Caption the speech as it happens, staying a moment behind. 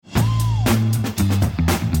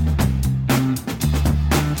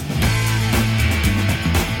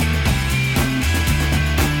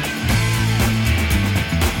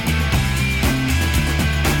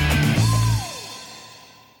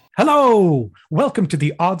Hello, welcome to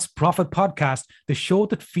the OddsProfit podcast, the show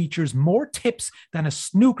that features more tips than a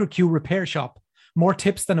snooker cue repair shop, more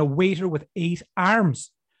tips than a waiter with 8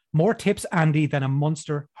 arms, more tips, Andy, than a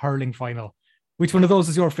Munster hurling final. Which one of those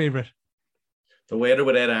is your favorite? The waiter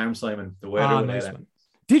with 8 arms, Simon. The waiter with nice 8 one.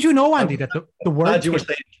 Did you know, Andy, that the word glad you were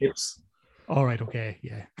saying tips. All right, okay,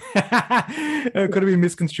 yeah. It could have been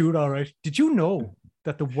misconstrued, all right. Did you know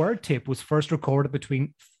that the word tip was first recorded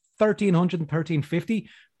between 1300 and 1350,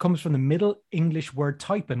 comes from the Middle English word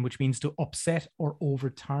typen, which means to upset or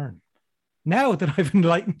overturn. Now that I've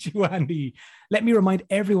enlightened you, Andy, let me remind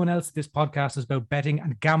everyone else that this podcast is about betting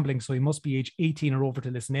and gambling, so you must be age 18 or over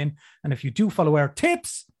to listen in. And if you do follow our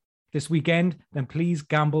tips this weekend, then please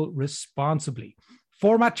gamble responsibly.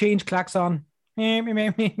 Format change, klaxon.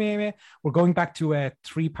 We're going back to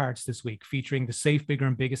 3 parts this week, featuring the safe, bigger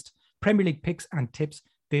and biggest Premier League picks and tips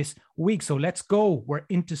this week. So let's go. We're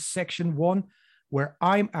into section 1, where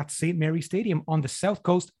I'm at St. Mary's Stadium on the south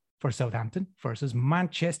coast for Southampton versus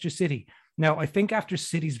Manchester City. Now, I think after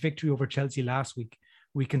City's victory over Chelsea last week,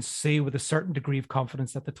 we can say with a certain degree of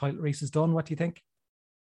confidence that the title race is done. What do you think?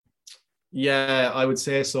 Yeah, I would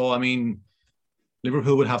say so. I mean,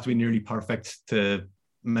 Liverpool would have to be nearly perfect to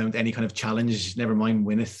mount any kind of challenge, never mind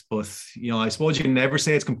win it. But, you know, I suppose you can never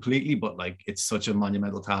say it's completely, but like it's such a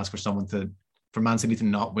monumental task for Man City to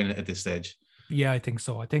not win it at this stage. Yeah, I think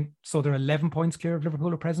so. They're 11 points clear of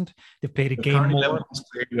Liverpool at present. They've played a game more. 11 points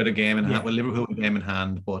clear with a game in hand. Well, Liverpool with a game in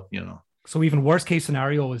hand, but you know. So even worst case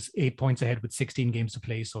scenario is 8 points ahead with 16 games to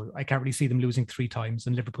play. So I can't really see them losing 3 times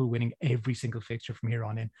and Liverpool winning every single fixture from here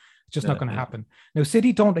on in. It's just not going to happen. Now,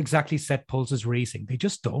 City don't exactly set pulses racing. They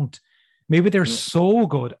just don't. Maybe they're so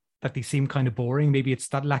good that they seem kind of boring. Maybe it's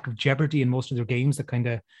that lack of jeopardy in most of their games that kind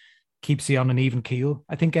of keeps you on an even keel.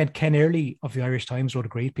 I think Ken Early of the Irish Times wrote a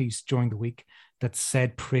great piece during the week that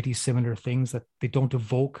said pretty similar things, that they don't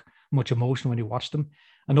evoke much emotion when you watch them.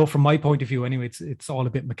 I know from my point of view, anyway, it's all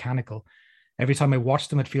a bit mechanical. Every time I watch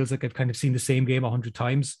them, it feels like I've kind of seen the same game 100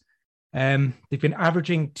 times. They've been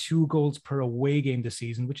averaging 2 goals per away game this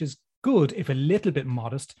season, which is good, if a little bit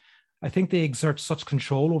modest. I think they exert such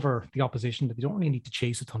control over the opposition that they don't really need to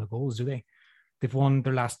chase a ton of goals, do they? They've won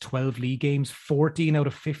their last 12 league games, 14 out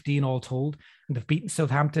of 15 all told, and they've beaten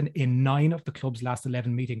Southampton in 9 of the club's last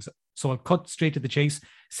 11 meetings. So I'll cut straight to the chase.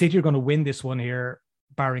 City are going to win this one here,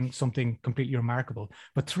 barring something completely remarkable.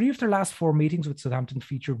 But 3 of their last 4 meetings with Southampton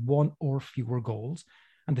featured 1 or fewer goals,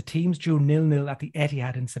 and the teams drew 0-0 at the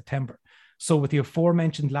Etihad in September. So with the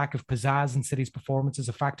aforementioned lack of pizzazz in City's performance as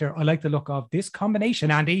a factor, I like the look of this combination,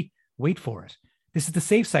 Andy. Wait for it. This is the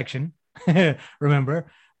safe section,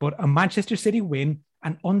 remember. But a Manchester City win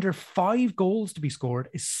and under 5 goals to be scored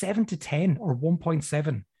is 7-10 or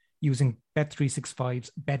 1.7 using Bet365's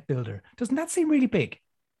Bet Builder. Doesn't that seem really big?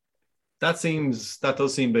 That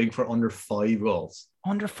does seem big for under 5 goals.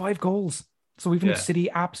 Under 5 goals. So even if City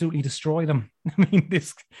absolutely destroy them, I mean,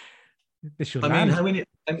 this should land. I mean,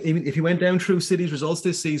 if you went down through City's results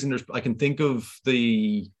this season, I can think of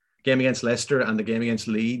the game against Leicester and the game against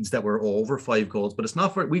Leeds that were over 5 goals, but it's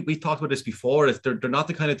not for, we talked about this before. They're not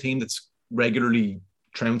the kind of team that's regularly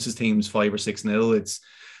trounces teams 5 or 6-0.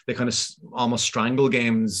 They kind of almost strangle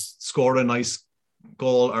games, score a nice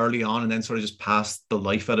goal early on, and then sort of just pass the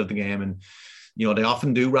life out of the game. And, you know, they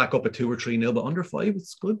often do rack up a 2 or 3-0, but under 5,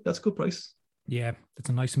 it's good. That's a good price. Yeah,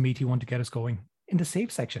 that's a nice meaty one to get us going in the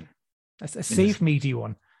safe section. That's a safe meaty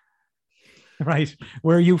one. Right.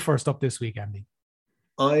 Where are you first up this week, Andy?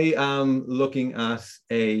 I am looking at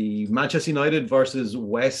a Manchester United versus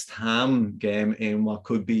West Ham game in what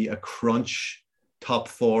could be a crunch top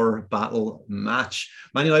 4 battle match.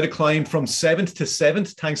 Man United climbed from 7th to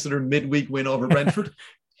 7th thanks to their midweek win over Brentford.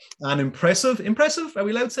 And impressive. Are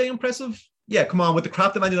we allowed to say impressive? Yeah, come on. With the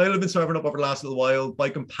crap that Man United have been serving up over the last little while, by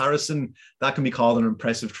comparison, that can be called an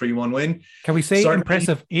impressive 3-1 win. Can we say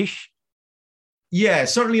impressive-ish? Yeah,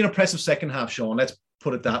 certainly an impressive second half, Sean. Let's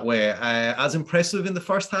put it that way. As impressive in the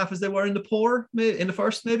first half as they were in the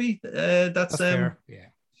first, maybe. That's fair. Yeah.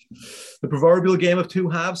 The proverbial game of 2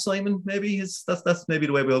 halves, Simon. Maybe that's maybe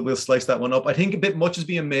the way we'll slice that one up. I think a bit much is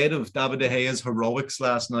being made of David De Gea's heroics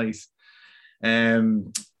last night.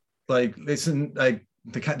 The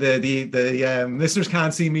listeners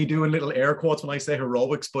can't see me doing little air quotes when I say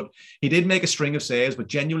heroics, but he did make a string of saves, but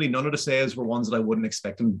genuinely none of the saves were ones that I wouldn't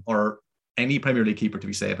expect him or any Premier League keeper to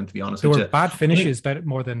be saving, to be honest. There were bad finishes better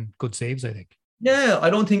more than good saves, I think. Yeah, I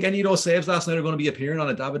don't think any of those saves last night are going to be appearing on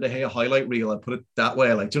a David De Gea highlight reel. I put it that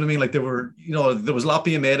way. Like, do you know what I mean? Like, there was a lot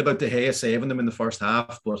being made about De Gea saving them in the first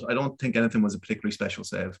half, but I don't think anything was a particularly special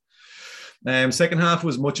save. Second half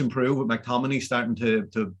was much improved with McTominay starting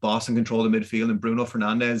to boss and control the midfield and Bruno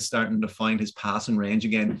Fernandes starting to find his passing range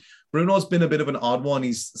again. Bruno's been a bit of an odd one.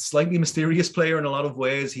 He's a slightly mysterious player in a lot of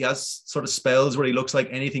ways. He has sort of spells where he looks like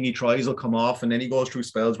anything he tries will come off, and then he goes through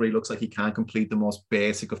spells where he looks like he can't complete the most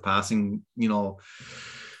basic of passing,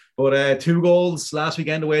 But 2 goals last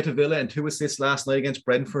weekend away to Villa and 2 assists last night against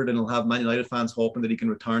Brentford, and he'll have Man United fans hoping that he can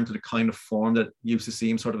return to the kind of form that used to see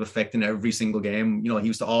him sort of affecting every single game. He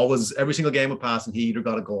used to always, every single game of passing, he either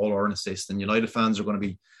got a goal or an assist, and United fans are going to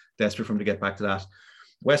be desperate for him to get back to that.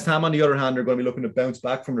 West Ham, on the other hand, are going to be looking to bounce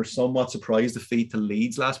back from their somewhat surprise defeat to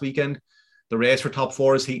Leeds last weekend. The race for top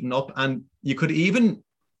 4 is heating up, and you could even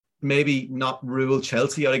maybe not rule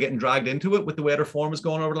Chelsea out of getting dragged into it with the way their form is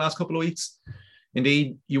going over the last couple of weeks.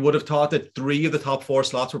 Indeed, you would have thought that 3 of the top 4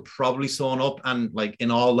 slots were probably sewn up, and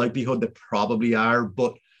in all likelihood, they probably are.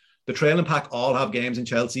 But the trailing pack all have games in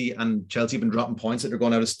Chelsea, and Chelsea have been dropping points that they're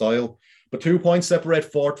going out of style. But 2 points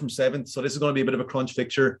separate 4th from 7th, so this is going to be a bit of a crunch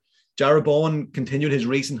fixture. Jarrod Bowen continued his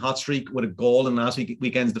recent hot streak with a goal in last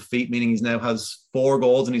weekend's defeat, meaning he now has 4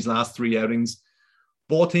 goals in his last 3 outings.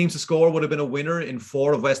 Both teams to score would have been a winner in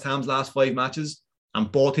 4 of West Ham's last 5 matches,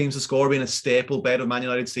 and both teams to score being a staple bet of Man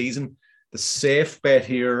United's season. The safe bet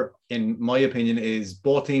here, in my opinion, is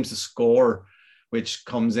both teams to score, which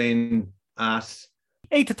comes in at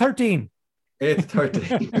 8-13.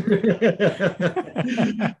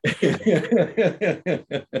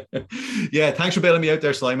 8-13. Yeah, thanks for bailing me out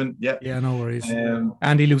there, Simon. Yeah, no worries.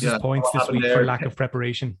 Andy loses points this week for lack of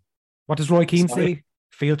preparation. What does Roy Keane say?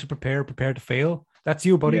 Fail to prepare, prepare to fail. That's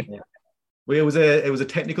you, buddy. Yeah. Well, it was a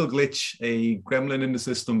technical glitch, a gremlin in the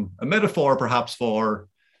system, a metaphor perhaps for.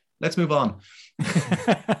 Let's move on.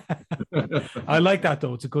 I like that,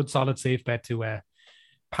 though. It's a good, solid, safe bet to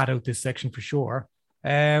pad out this section for sure.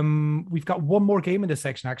 We've got one more game in this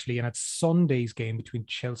section, actually, and it's Sunday's game between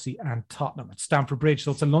Chelsea and Tottenham at Stamford Bridge.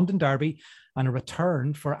 So it's a London derby and a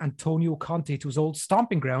return for Antonio Conte to his old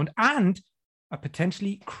stomping ground, and a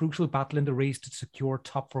potentially crucial battle in the race to secure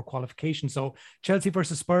top 4 qualification. So Chelsea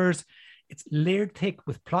versus Spurs, it's layered thick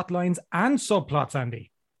with plot lines and subplots,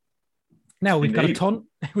 Andy. Now, we've got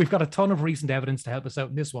a ton of recent evidence to help us out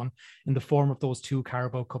in this one in the form of those 2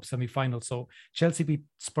 Carabao Cup semi-finals. So Chelsea beat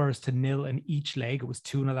Spurs to 0 in each leg. It was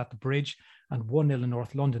 2-0 at the Bridge and 1-0 in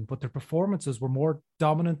North London. But their performances were more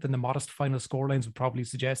dominant than the modest final scorelines would probably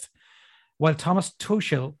suggest. While Thomas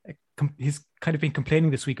Tuchel, he's kind of been complaining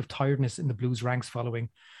this week of tiredness in the Blues ranks following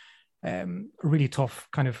a really tough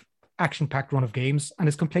kind of action-packed run of games, and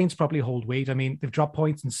his complaints probably hold weight. I mean, they've dropped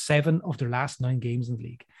points in 7 of their last 9 games in the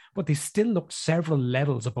league, but they still looked several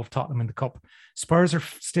levels above Tottenham in the Cup. Spurs are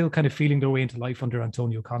still kind of feeling their way into life under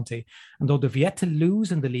Antonio Conte, and though they've yet to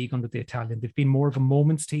lose in the league under the Italian, they've been more of a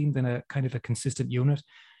moments team than a kind of a consistent unit.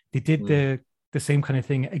 They did the same kind of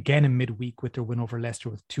thing again in midweek with their win over Leicester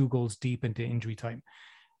with 2 goals deep into injury time.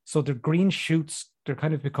 So their green shoots, they're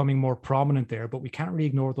kind of becoming more prominent there, but we can't really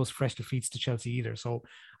ignore those fresh defeats to Chelsea either. So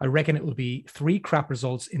I reckon it will be 3 crap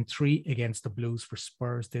results in 3 against the Blues for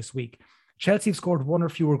Spurs this week. Chelsea have scored 1 or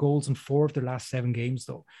fewer goals in 4 of their last 7 games,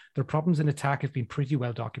 though. Their problems in attack have been pretty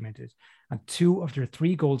well documented. And 2 of their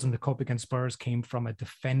 3 goals in the Cup against Spurs came from a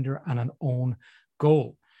defender and an own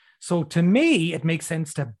goal. So to me, it makes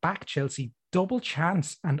sense to back Chelsea double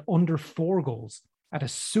chance and under 4 goals at a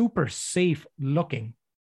super safe looking,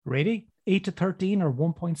 ready? 8-13 or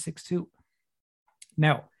 1.62.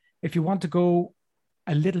 Now, if you want to go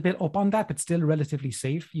a little bit up on that, but still relatively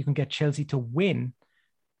safe, you can get Chelsea to win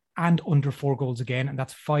and under 4 goals again, and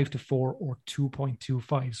that's 5-4 or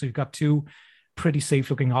 2.25. So you've got 2 pretty safe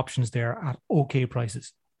looking options there at okay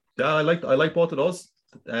prices. Yeah, I like both of those.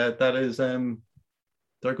 That is,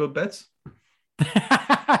 they're good bets.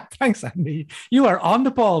 Thanks, Andy. You are on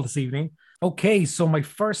the ball this evening. Okay, so my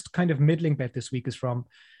first kind of middling bet this week is from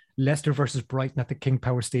Leicester versus Brighton at the King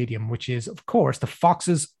Power Stadium, which is, of course, the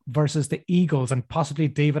Foxes versus the Eagles, and possibly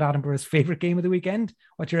David Attenborough's favorite game of the weekend.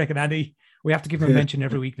 What do you reckon, Andy? We have to give him a mention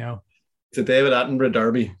every week now. It's a David Attenborough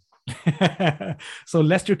derby. So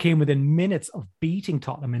Leicester came within minutes of beating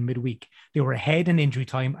Tottenham in midweek. They were ahead in injury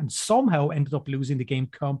time and somehow ended up losing the game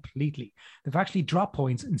completely. They've actually dropped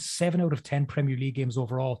points in 7 out of 10 Premier League games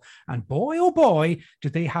overall. And boy, oh boy, do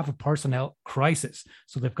they have a personnel crisis.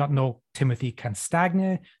 So they've got no Timothy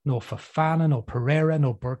Castagne, no Fofana, no Pereira,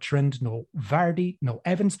 no Bertrand, no Vardy, no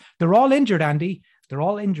Evans. They're all injured, Andy. They're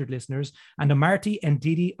all injured, listeners. And Amartey,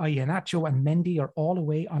 Ndidi, Iheanacho, and Mendy are all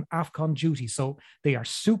away on AFCON duty. So they are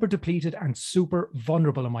super depleted and super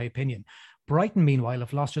vulnerable, in my opinion. Brighton, meanwhile,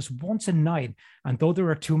 have lost just once in 9. And though there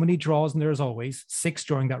are too many draws in there, as always, 6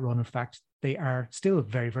 during that run, in fact, they are still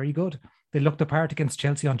very, very good. They looked apart against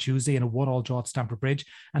Chelsea on Tuesday in a 1-1 draw at Stamford Bridge,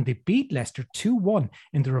 and they beat Leicester 2-1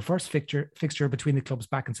 in the reverse fixture between the clubs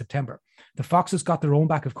back in September. The Foxes got their own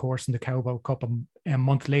back, of course, in the Carabao Cup a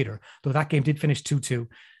month later, though that game did finish 2-2,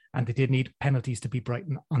 and they did need penalties to beat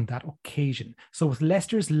Brighton on that occasion. So with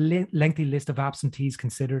Leicester's lengthy list of absentees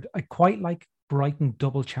considered, I quite like Brighton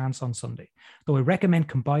double chance on Sunday, though I recommend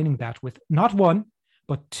combining that with not one,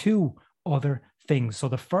 but two other things. So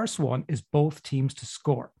the first one is both teams to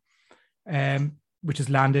score, which has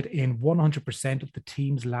landed in 100% of the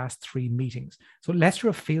team's last 3 meetings. So Leicester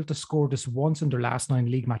have failed to score just once in their last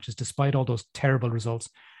 9 league matches, despite all those terrible results.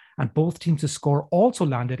 And both teams to score also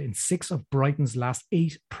landed in 6 of Brighton's last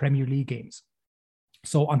 8 Premier League games.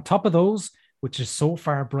 So on top of those, which is so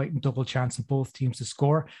far Brighton double chance and both teams to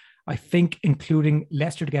score, I think including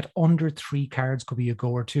Leicester to get under 3 cards could be a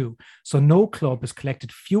goer too. So no club has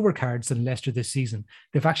collected fewer cards than Leicester this season.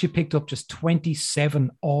 They've actually picked up just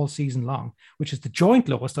 27 all season long, which is the joint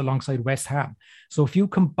lowest alongside West Ham. So if you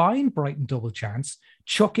combine Brighton double chance,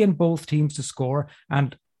 chuck in both teams to score,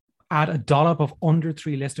 and add a dollop of under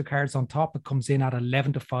 3 Leicester cards on top, it comes in at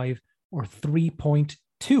 11-5 or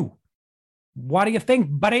 3.2. What do you think,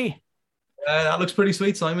 buddy? That looks pretty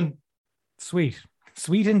sweet, Simon. Sweet.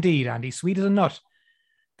 Sweet indeed, Andy. Sweet as a nut.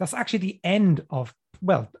 That's actually the end of,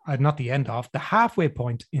 well, not the end of, the halfway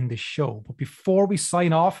point in the show. But before we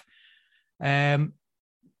sign off and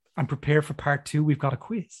prepare for part 2, we've got a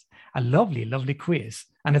quiz. A lovely, lovely quiz.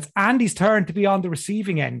 And it's Andy's turn to be on the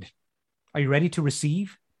receiving end. Are you ready to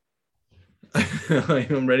receive? I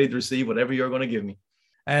am ready to receive whatever you're going to give me.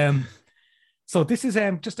 So this is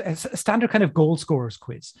just a standard kind of goal scorers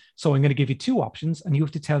quiz. So I'm going to give you 2 options, and you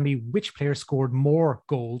have to tell me which player scored more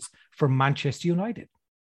goals for Manchester United.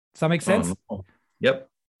 Does that make sense? No. Yep.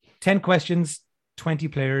 10 questions, 20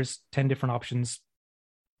 players, 10 different options.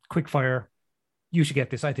 Quick fire. You should get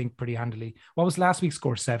this, I think, pretty handily. What was last week's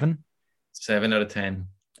score? 7? 7 out of 10.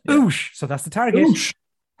 Yep. Oosh. So that's the target. Oosh.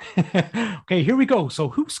 Okay, here we go. So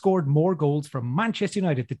who scored more goals for Manchester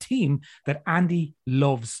United, the team that Andy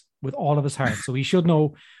loves with all of his heart? So he should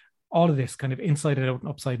know all of this kind of inside and out and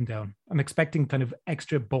upside and down. I'm expecting kind of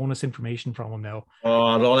extra bonus information from him now.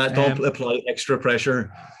 Oh, don't apply extra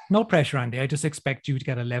pressure. No pressure, Andy. I just expect you to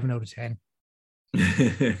get 11 out of 10.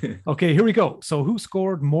 Okay, here we go. So who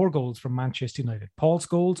scored more goals for Manchester United? Paul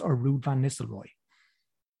Scholes or Ruud van Nistelrooy?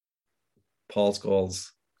 Paul Scholes.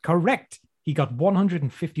 Correct. He got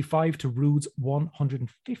 155 to Ruud's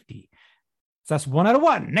 150. So that's 1 out of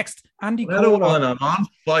 1. Next, Andy Cole. I'm on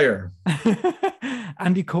fire.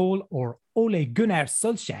 Andy Cole or Ole Gunnar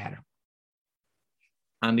Solskjaer?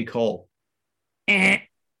 Andy Cole.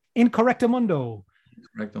 Incorrectamundo.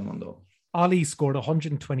 Incorrectamundo. Ollie scored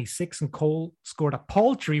 126 and Cole scored a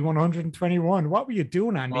paltry 121. What were you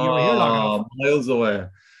doing, Andy? You were here long enough. Miles away.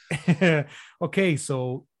 Okay,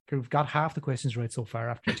 so we've got half the questions right so far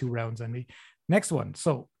after 2 rounds, Andy. Next one.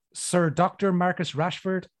 So, Sir Dr. Marcus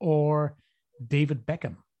Rashford or David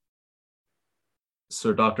Beckham?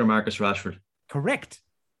 Sir Dr. Marcus Rashford. Correct.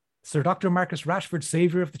 Sir Dr. Marcus Rashford,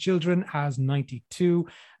 saviour of the children, has 92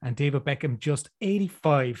 and David Beckham just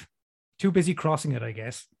 85. Too busy crossing it, I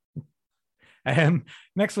guess.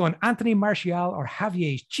 Next one, Anthony Martial or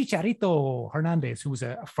Javier Chicharito Hernandez, who was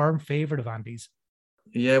a firm favourite of Andy's.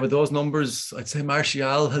 Yeah, with those numbers, I'd say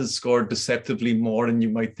Martial has scored deceptively more than you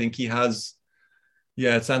might think he has.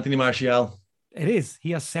 Yeah, it's Anthony Martial. It is.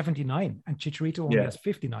 He has 79 and Chicharito only has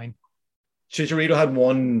 59. Chicharito had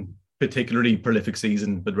one particularly prolific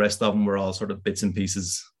season, but the rest of them were all sort of bits and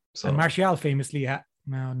pieces. So. And Martial famously had...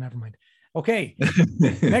 No, never mind. Okay.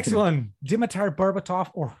 Next one, Dimitar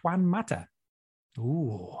Berbatov or Juan Mata?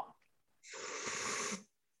 Ooh.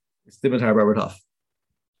 It's Dimitar Berbatov.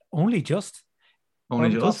 Only just? Only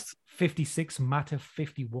Berbatov, just? 56, Mata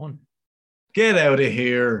 51. Get out of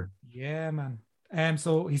here. Yeah, man.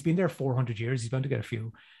 So he's been there 400 years. He's bound to get a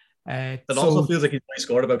few. It also feels like he's only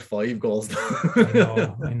scored about 5 goals.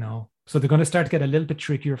 I know. So they're going to start to get a little bit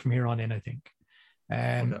trickier from here on in, I think.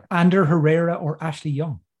 Ander Herrera or Ashley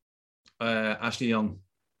Young? Ashley Young.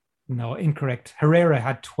 No, incorrect. Herrera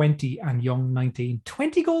had 20 and Young 19.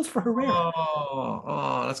 20 goals for Herrera.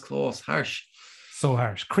 Oh, that's close. Harsh. So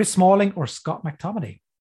harsh. Chris Smalling or Scott McTominay?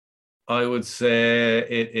 I would say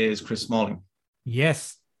it is Chris Smalling.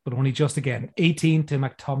 Yes, but only just again. 18 to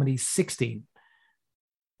McTominay's 16.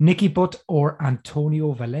 Nicky Butt or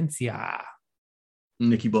Antonio Valencia?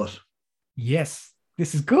 Nicky Butt. Yes,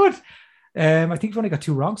 this is good. I think you've only got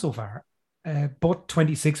 2 wrong so far. Butt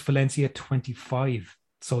 26, Valencia 25.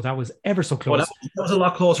 So that was ever so close. Well, that was a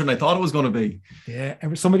lot closer than I thought it was going to be. Yeah,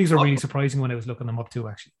 some of these are really surprising when I was looking them up too,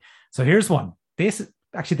 actually. So here's one. This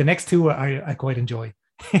actually the next two I quite enjoy.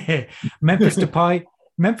 Memphis Depay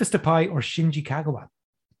or Shinji Kagawa.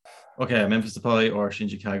 Okay, Memphis Depay or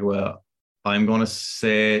Shinji Kagawa. I'm going to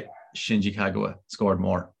say Shinji Kagawa scored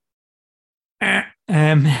more.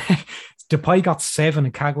 Depay got 7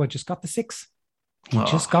 and Kagawa just got the 6. He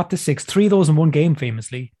just got the 6. 3 of those in one game,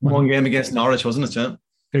 famously. One game against Norwich, wasn't it, Jen?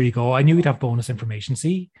 There you go. I knew you'd have bonus information.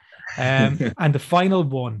 See? And the final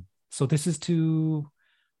one. So is this to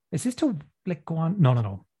like go on?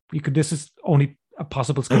 No. This is only a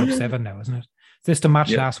possible score of 7 now, isn't it? This to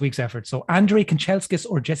match last week's effort. So Andrei Kanchelskis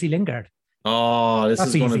or Jesse Lingard. Oh, this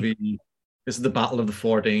is going to be. This is the battle of the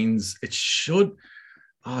 14s. It should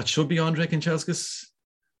be Andrei Kanchelskis.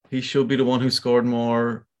 He should be the one who scored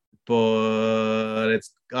more, but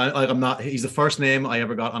I'm not. He's the first name I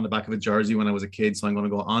ever got on the back of a jersey when I was a kid, so I'm going to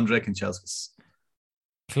go Andrei Kanchelskis.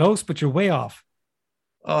 Close, but you're way off.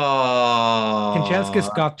 Oh,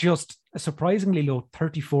 Kanchelskis got just a surprisingly low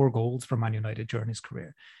 34 goals for Man United during his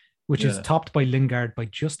career, which is topped by Lingard by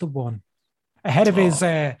just the 1. Ahead of his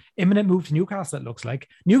imminent move to Newcastle, it looks like.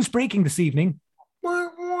 News breaking this evening.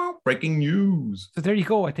 Breaking news. So there you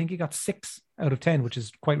go. I think he got 6 out of 10, which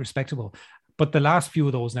is quite respectable. But the last few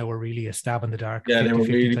of those now were really a stab in the dark. Yeah, they were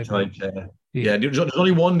really tight. Yeah, there's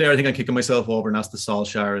only one there. I think I'm kicking myself over, and that's the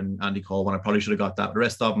Solskjaer and Andy Cole one. I probably should have got that. The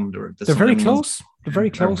rest of them, they're very close. They're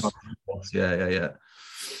very close. Yeah.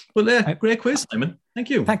 Well, great quiz, Simon. Thank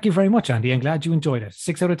you. Thank you very much, Andy. I'm glad you enjoyed it.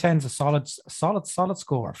 6 out of 10 is a solid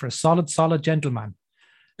score for a solid gentleman.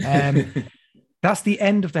 That's the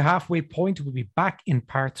end of the halfway point. We'll be back in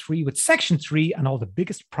part 3 with section 3 and all the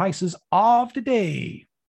biggest prices of the day.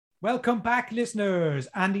 Welcome back, listeners.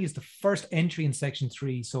 Andy is the first entry in section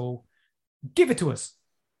 3, so give it to us.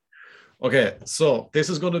 Okay, so this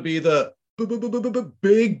is going to be the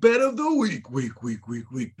big bet of the week.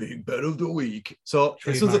 Big bet of the week. So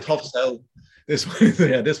this one's a tough sell.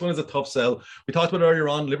 This one is a tough sell. We talked about it earlier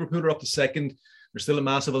on. Liverpool are up to second. They're still a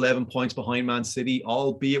massive 11 points behind Man City,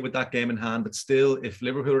 albeit with that game in hand. But still, if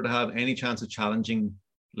Liverpool are to have any chance of challenging,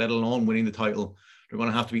 let alone winning the title, they're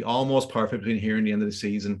going to have to be almost perfect between here and the end of the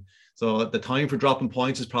season. So the time for dropping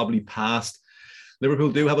points is probably past.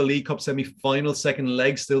 Liverpool do have a League Cup semi-final second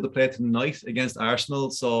leg still to play tonight against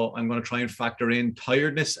Arsenal. So I'm going to try and factor in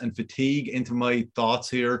tiredness and fatigue into my thoughts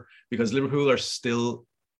here, because Liverpool are still,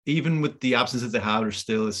 even with the absences they have, they're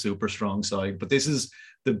still a super strong side. But this is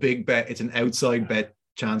the big bet. It's an outside bet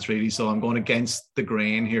chance, really. So I'm going against the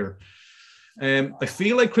grain here. I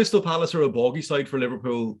feel like Crystal Palace are a bogey side for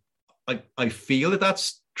Liverpool. I feel that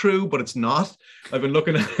that's true, but it's not. I've been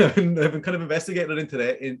looking at I've been kind of investigating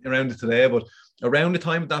it around it today, but around the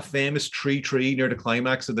time of that famous 3-3 near the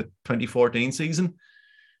climax of the 2014 season,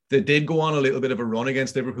 they did go on a little bit of a run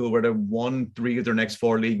against Liverpool where they won 3 of their next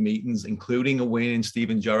 4 league meetings, including a win in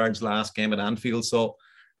Steven Gerrard's last game at Anfield. So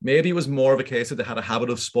maybe it was more of a case that they had a habit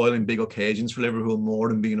of spoiling big occasions for Liverpool more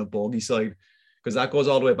than being a bogey side, because that goes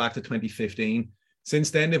all the way back to 2015.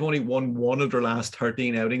 Since then, they've only won 1 of their last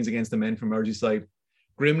 13 outings against the men from Merseyside.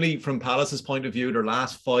 Grimly, from Palace's point of view, their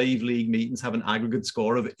last 5 league meetings have an aggregate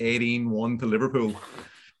score of 18-1 to Liverpool.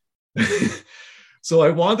 So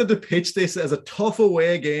I wanted to pitch this as a tough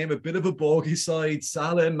away game, a bit of a bogey side,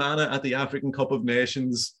 Salah and Mane at the African Cup of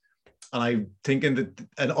Nations. And I'm thinking that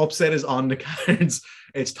an upset is on the cards.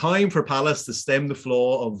 It's time for Palace to stem the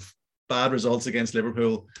flow of bad results against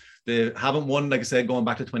Liverpool. They haven't won, like I said, going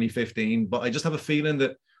back to 2015. But I just have a feeling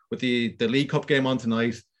that with the League Cup game on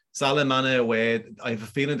tonight, Salah and Mane away, I have a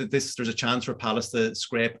feeling that there's a chance for Palace to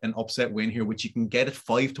scrape an upset win here, which you can get at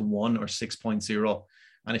 5-1 or 6.0.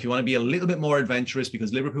 And if you want to be a little bit more adventurous,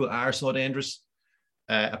 because Liverpool are so dangerous,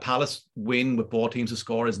 a Palace win with both teams to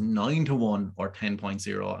score is 9-1 or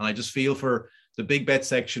 10.0. And I just feel for the big bet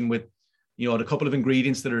section with, the couple of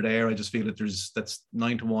ingredients that are there, I just feel that that's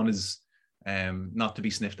 9-1 is not to be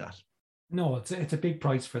sniffed at. No, it's a big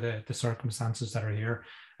price for the circumstances that are here.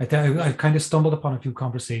 I kind of stumbled upon a few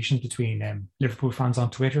conversations between Liverpool fans on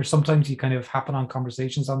Twitter. Sometimes you kind of happen on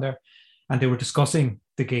conversations on there, and they were discussing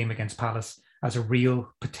the game against Palace as a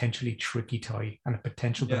real potentially tricky tie and a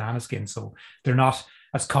potential banana skin. So they're not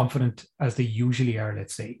as confident as they usually are,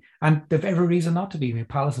 let's say. And they've every reason not to be. I mean,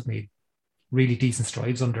 Palace have made really decent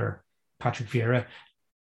strides under Patrick Vieira.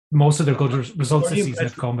 Most of their good results this season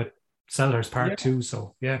have come at Selhurst Park too.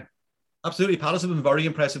 So, yeah. Absolutely. Palace have been very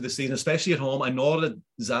impressive this season, especially at home. I know that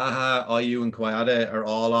Zaha, Ayew and Kouyaté are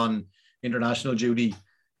all on international duty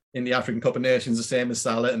in the African Cup of Nations, the same as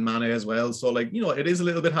Salah and Mane as well. So, it is a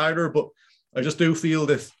little bit harder, but I just do feel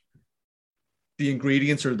that the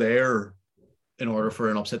ingredients are there in order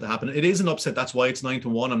for an upset to happen. It is an upset. That's why it's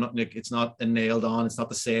 9-1. It's not a nailed on. It's not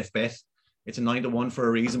the safe bet. it's a 9-1 for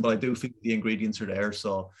a reason, but I do think the ingredients are there.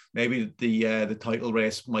 So maybe the title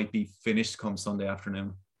race might be finished come Sunday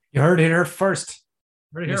afternoon. You heard it here first.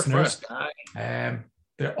 Heard it here first.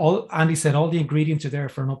 They're all, Andy said all the ingredients are there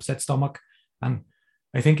for an upset stomach, and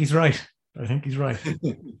I think he's right.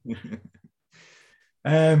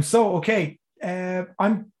 So okay,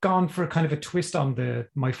 I'm gone for kind of a twist on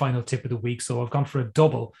my final tip of the week. So I've gone for a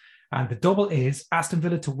double, and the double is Aston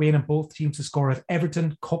Villa to win and both teams to score at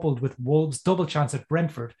Everton, coupled with Wolves' double chance at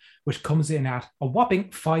Brentford, which comes in at a whopping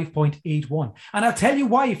 5.81. And I'll tell you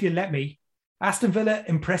why if you let me. Aston Villa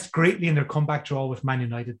impressed greatly in their comeback draw with Man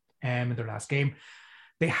United in their last game.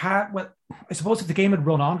 They had, well, I suppose if the game had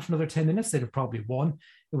run on for another 10 minutes, they'd have probably won.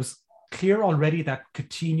 It was clear already that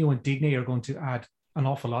Coutinho and Digne are going to add an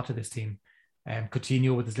awful lot to this team.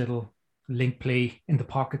 Coutinho with his little link play in the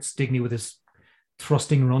pockets, Digne with his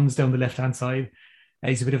thrusting runs down the left-hand side.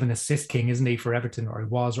 He's a bit of an assist king, isn't he, for Everton, or he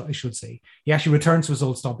was, I should say. He actually returns to his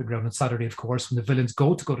old stomping ground on Saturday, of course, when the Villains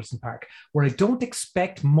go to Goodison Park, where I don't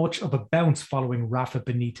expect much of a bounce following Rafa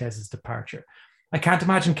Benitez's departure. I can't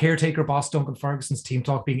imagine caretaker boss Duncan Ferguson's team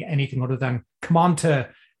talk being anything other than, come on to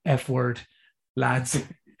F word, lads.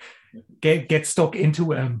 Get stuck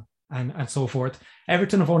into him and so forth.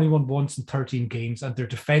 Everton have only won once in 13 games, and their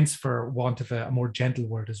defence, for want of a more gentle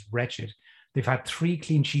word, is wretched. They've had 3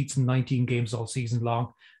 clean sheets in 19 games all season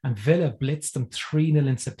long, and Villa blitzed them 3-0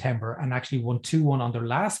 in September and actually won 2-1 on their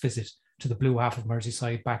last visit to the blue half of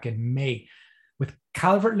Merseyside back in May. With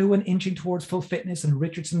Calvert-Lewin inching towards full fitness and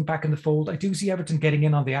Richardson back in the fold, I do see Everton getting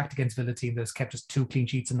in on the act against Villa team that has kept us 2 clean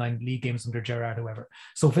sheets in 9 league games under Gerrard, however.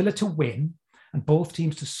 So Villa to win and both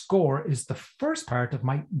teams to score is the first part of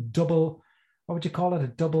my double, what would you call it? A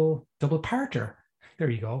double parter. There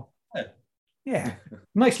you go. Yeah,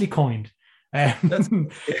 nicely coined. That's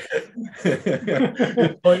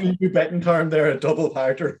finally new betting term there, a double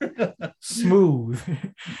parter. Smooth.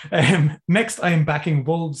 Next, I am backing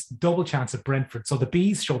Wolves' double chance at Brentford. So the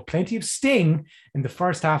Bees showed plenty of sting in the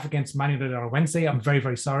first half against Man United on Wednesday. I'm very,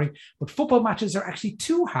 very sorry. But football matches are actually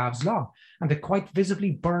 2 halves long, and they quite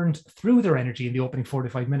visibly burned through their energy in the opening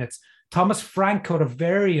 45 minutes. Thomas Frank cut a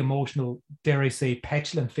very emotional, dare I say,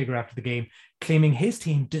 petulant figure after the game, claiming his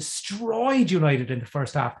team destroyed United in the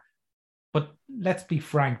first half. But let's be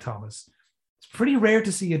frank, Thomas. It's pretty rare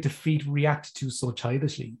to see a defeat react to so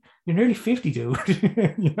childishly. You're nearly 50, dude.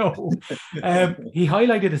 You know, he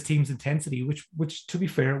highlighted his team's intensity, which, to be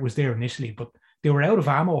fair, was there initially, but they were out of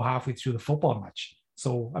ammo halfway through the football match.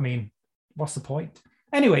 So, I mean, what's the point?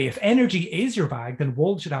 Anyway, if energy is your bag, then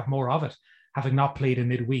Wolves should have more of it, having not played in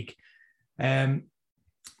midweek.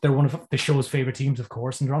 They're one of the show's favourite teams, of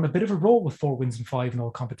course, and they're on a bit of a roll with 4 wins and 5 in all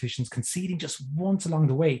competitions, conceding just once along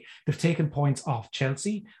the way. They've taken points off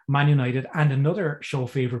Chelsea, Man United, and another show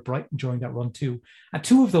favourite, Brighton, during that run too. And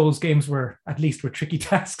 2 of those games were tricky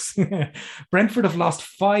tasks. Brentford have lost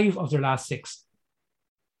 5 of their last 6.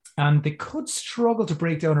 And they could struggle to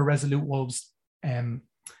break down a resolute Wolves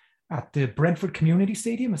at the Brentford Community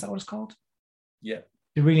Stadium. Is that what it's called? Yeah.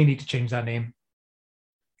 They really need to change that name.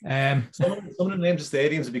 Some of the names of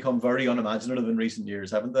stadiums have become very unimaginative in recent years,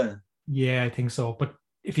 haven't they? Yeah, I think so. But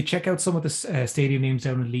if you check out some of the stadium names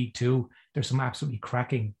down in League Two, there's some absolutely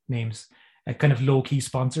cracking names, kind of low-key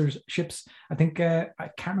sponsorships. I think, I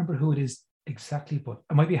can't remember who it is exactly, but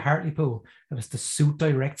it might be Hartlepool. That was the Suit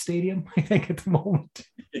Direct Stadium, I think, at the moment.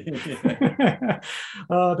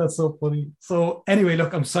 Oh, that's so funny. So anyway,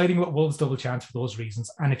 look, I'm siding with Wolves' double chance for those reasons.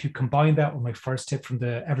 And if you combine that with my first tip from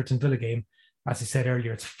the Everton Villa game, as I said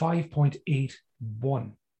earlier, it's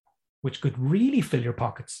 5.81, which could really fill your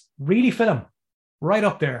pockets, really fill them right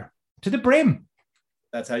up there to the brim.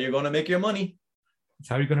 That's how you're going to make your money. That's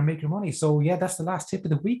how you're going to make your money. So yeah, that's the last tip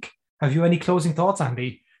of the week. Have you any closing thoughts,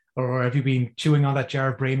 Andy? Or have you been chewing on that jar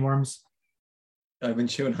of brainworms? I've been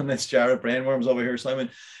chewing on this jar of brainworms over here,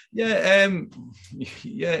 Simon. Yeah,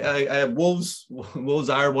 Wolves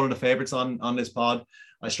are one of the favourites on this pod.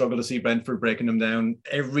 I struggle to see Brentford breaking them down.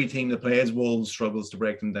 Every team that plays Wolves struggles to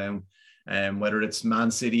break them down. Whether it's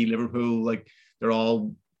Man City, Liverpool, like they're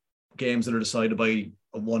all games that are decided by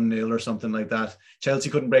a 1-0 or something like that.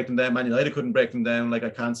 Chelsea couldn't break them down. Man United couldn't break them down. Like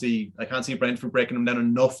I can't see Brentford breaking them down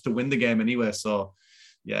enough to win the game anyway. So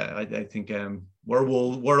yeah, I think we're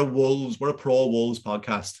a pro Wolves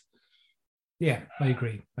podcast. Yeah, I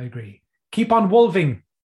agree. Keep on wolving.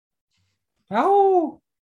 Oh.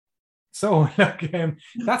 So look,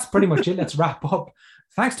 that's pretty much it. Let's wrap up.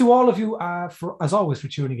 Thanks to all of you, as always, for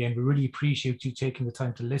tuning in. We really appreciate you taking the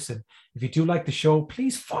time to listen. If you do like the show,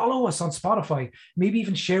 please follow us on Spotify. Maybe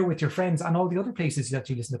even share with your friends and all the other places that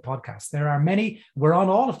you listen to podcasts. There are many. We're on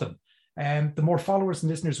all of them. The more followers and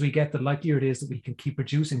listeners we get, the likelier it is that we can keep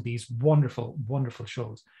producing these wonderful, wonderful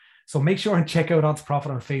shows. So make sure and check out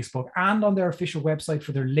OddsProfit on Facebook and on their official website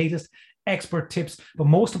for their latest expert tips. But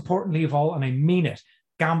most importantly of all, and I mean it,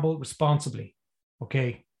 gamble responsibly.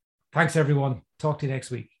 Okay. Thanks, everyone. Talk to you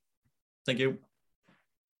next week. Thank you.